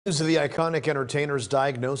News of the iconic entertainer's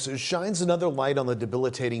diagnosis shines another light on the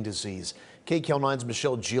debilitating disease. KCAL9's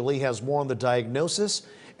Michelle Geely has more on the diagnosis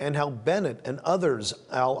and how Bennett and others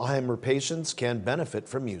Alzheimer patients can benefit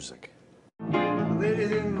from music. Ladies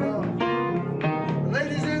in love.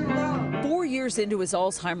 Ladies in love. 4 years into his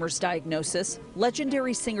Alzheimer's diagnosis,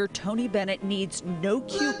 legendary singer Tony Bennett needs no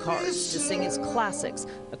cue cards to sing his classics,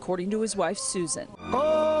 according to his wife Susan.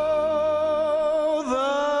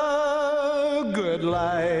 Good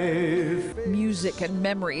life. Music and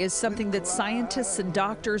memory is something that scientists and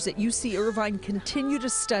doctors at UC Irvine continue to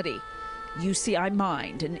study. UCI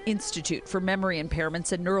Mind, an institute for memory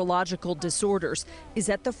impairments and neurological disorders, is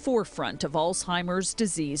at the forefront of Alzheimer's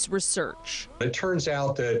disease research. It turns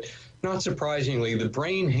out that, not surprisingly, the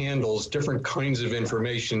brain handles different kinds of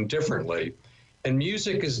information differently. And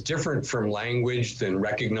music is different from language than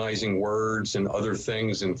recognizing words and other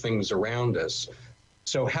things and things around us.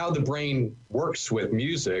 So how the brain works with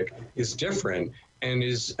music is different and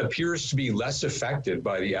appears to be less affected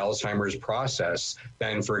by the Alzheimer's process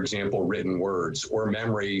than, for example, written words or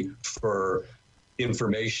memory for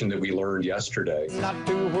information that we learned yesterday. Not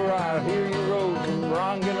to where I hear you roll,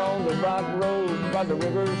 rocking on the rock road, by the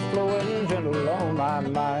rivers flowing gentle on my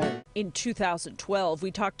mind. In 2012, we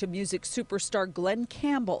talked to music superstar Glenn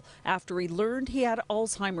Campbell after he learned he had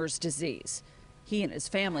Alzheimer's disease. He and his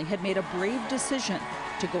family had made a brave decision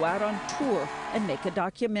to go out on tour and make a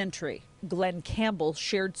documentary. Glenn Campbell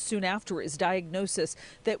shared soon after his diagnosis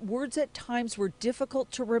that words at times were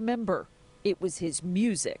difficult to remember. It was his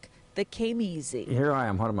music that came easy. Here I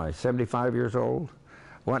am, what am I, 75 years old?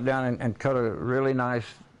 Went down and cut a really nice,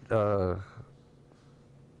 what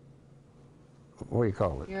do you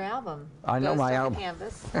call it? Your album. I know my album.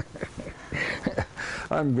 Canvas.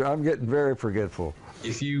 I'm getting very forgetful.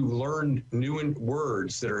 If you learn new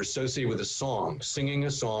words that are associated with a song, singing a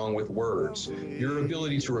song with words, your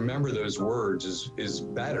ability to remember those words is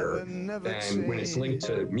better than when it's linked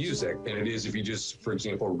to music than it is if you just, for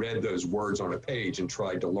example, read those words on a page and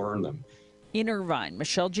tried to learn them. In Irvine,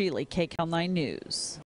 Michelle Geely, KCAL9 News.